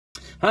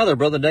Hi there,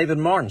 Brother David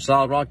Martin,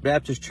 Solid Rock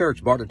Baptist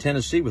Church, Bartlett,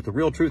 Tennessee, with the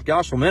Real Truth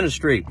Gospel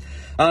Ministry.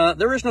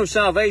 There is no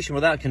salvation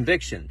without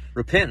conviction,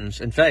 repentance,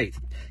 and faith.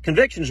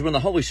 Conviction is when the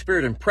Holy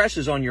Spirit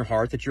impresses on your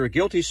heart that you're a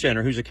guilty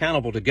sinner who's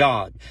accountable to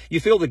God. You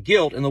feel the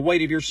guilt and the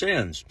weight of your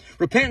sins.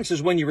 Repentance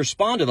is when you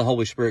respond to the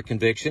Holy Spirit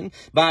conviction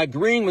by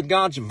agreeing with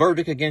God's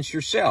verdict against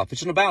yourself.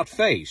 It's an about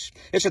face.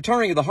 It's a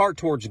turning of the heart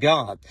towards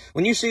God.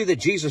 When you see that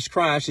Jesus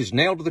Christ is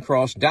nailed to the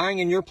cross, dying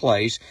in your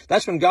place,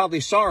 that's when godly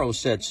sorrow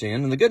sets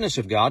in and the goodness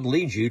of God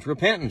leads you to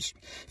repentance.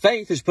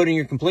 Faith is putting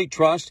your complete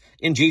trust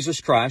in Jesus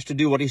Christ to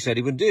do what he said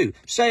he would do,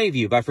 save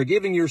you by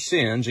forgiving your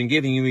sins and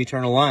giving you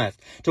eternal life.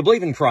 To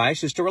believe in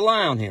Christ is to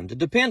rely on him, to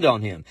depend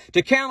on him,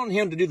 to count on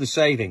him to do the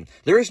saving.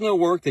 There is no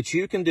work that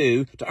you can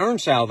do to earn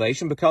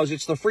salvation because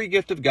it's the free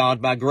gift of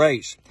God by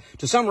grace.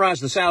 To summarize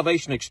the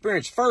salvation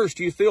experience, first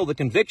you feel the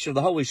conviction of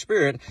the Holy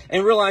Spirit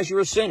and realize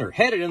you're a sinner,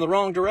 headed in the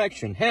wrong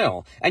direction,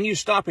 hell, and you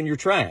stop in your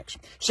tracks.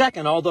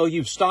 Second, although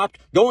you've stopped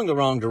going the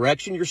wrong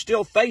direction, you're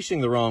still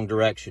facing the wrong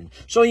direction.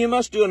 So you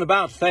must do an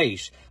about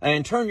face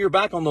and turn your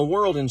back on the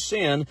world and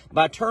sin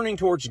by turning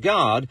towards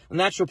God, and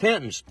that's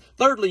repentance.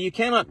 Thirdly, you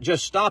cannot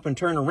just stop and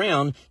turn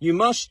around. You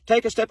must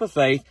take a step of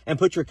faith and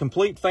put your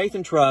complete faith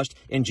and trust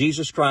in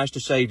Jesus Christ to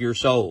save your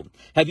soul.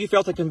 Have you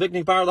felt the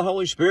convicting power of the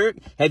Holy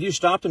Spirit? Have you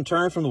stopped and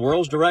turned from the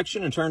world's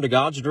direction and turned to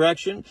God's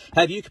direction?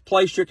 Have you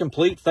placed your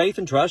complete faith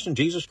and trust in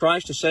Jesus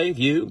Christ to save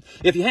you?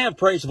 If you have,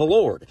 praise the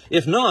Lord.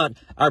 If not,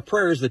 our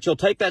prayer is that you'll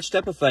take that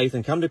step of faith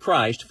and come to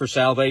Christ for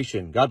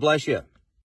salvation. God bless you.